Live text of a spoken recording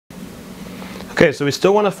Okay, so we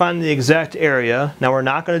still want to find the exact area. Now we're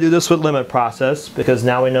not going to do this with limit process because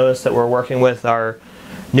now we notice that we're working with our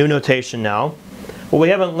new notation now. What we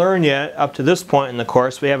haven't learned yet up to this point in the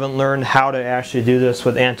course, we haven't learned how to actually do this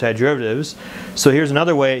with antiderivatives. So here's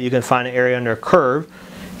another way you can find an area under a curve.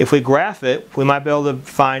 If we graph it, we might be able to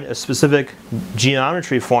find a specific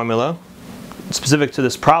geometry formula specific to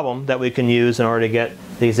this problem that we can use in order to get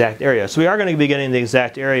the exact area. So we are going to be getting the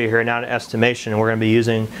exact area here, not an estimation, and we're going to be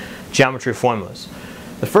using geometry formulas.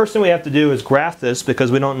 The first thing we have to do is graph this because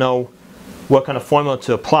we don't know what kind of formula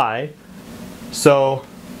to apply. So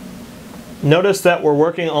notice that we're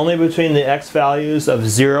working only between the x values of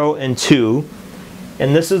 0 and 2,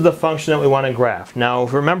 and this is the function that we want to graph. Now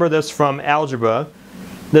remember this from algebra.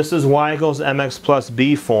 This is y equals mx plus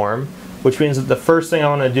b form, which means that the first thing I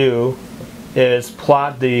want to do is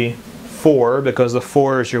plot the 4, because the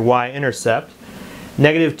 4 is your y-intercept.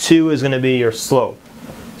 Negative 2 is going to be your slope.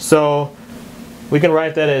 So we can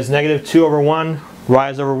write that as negative 2 over 1,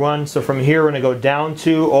 rise over 1. So from here we're going to go down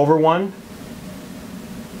 2 over 1,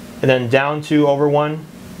 and then down 2 over 1.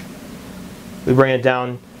 We bring it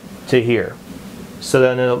down to here. So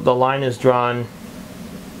then the line is drawn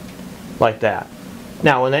like that.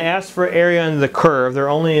 Now when they ask for area under the curve, they're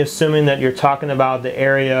only assuming that you're talking about the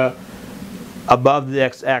area above the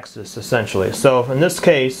x-axis, essentially. So in this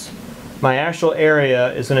case, my actual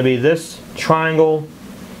area is going to be this triangle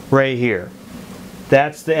right here.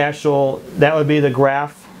 That's the actual, that would be the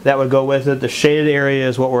graph that would go with it. The shaded area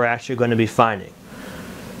is what we're actually going to be finding.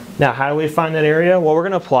 Now how do we find that area? Well, we're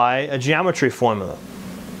going to apply a geometry formula.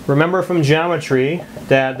 Remember from geometry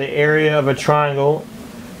that the area of a triangle,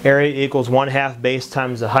 area equals 1/2 base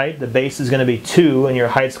times the height. The base is going to be 2 and your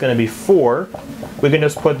height's going to be 4. We can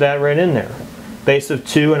just put that right in there. Base of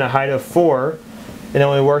 2 and a height of 4. And then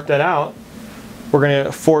when we work that out, we're going to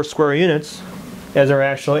get 4 square units as our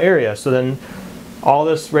actual area. So then all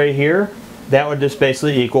this right here, that would just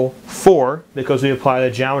basically equal 4 because we apply the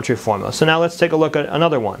geometry formula. So now let's take a look at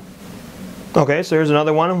another one. Okay, so here's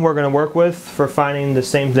another one we're going to work with for finding the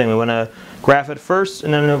same thing. We want to graph it first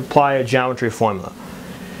and then apply a geometry formula.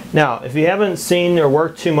 Now, if you haven't seen or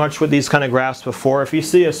worked too much with these kind of graphs before, if you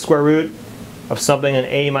see a square root of something in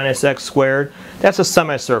a minus x squared, that's a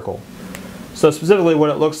semicircle. So specifically what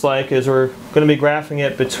it looks like is we're going to be graphing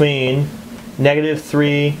it between negative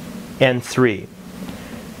 3 and 3.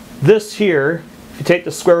 This here, if you take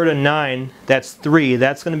the square root of 9, that's 3.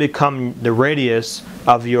 That's going to become the radius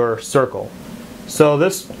of your circle. So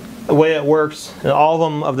this, the way it works, and all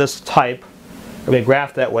of them of this type, are going to be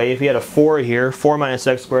graphed that way. If you had a 4 here, 4 minus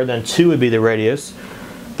x squared, then 2 would be the radius.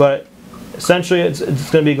 But essentially it's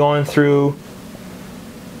going to be going through,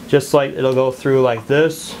 just like it'll go through like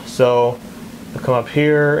this. So it'll come up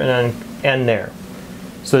here and then end there.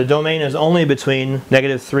 So the domain is only between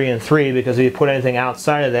negative 3 and 3, because if you put anything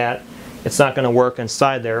outside of that, it's not going to work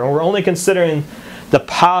inside there. And we're only considering the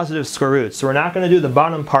positive square root. So we're not going to do the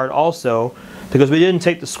bottom part also, because we didn't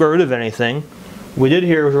take the square root of anything. What we did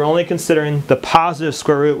here was we're only considering the positive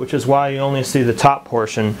square root, which is why you only see the top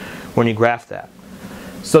portion when you graph that.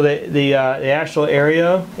 So the actual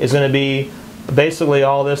area is going to be basically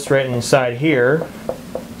all this right inside here.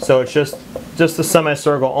 So it's just the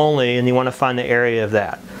semicircle only, and you want to find the area of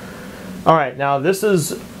that. Alright, now this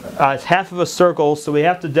is it's half of a circle, so we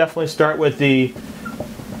have to definitely start with the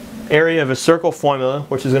area of a circle formula,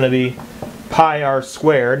 which is going to be pi r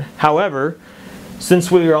squared. However,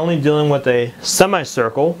 since we are only dealing with a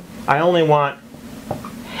semicircle, I only want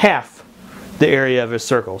half the area of a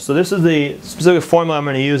circle. So this is the specific formula I'm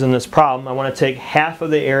going to use in this problem. I want to take half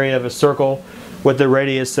of the area of a circle with the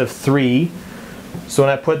radius of 3. So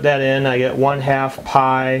when I put that in, I get 1/2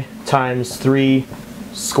 pi times 3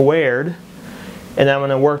 squared. And then I'm going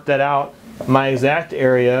to work that out. My exact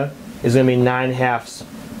area is going to be 9/2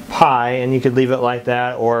 pi, and you could leave it like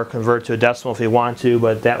that or convert to a decimal if you want to,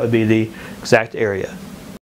 but that would be the exact area.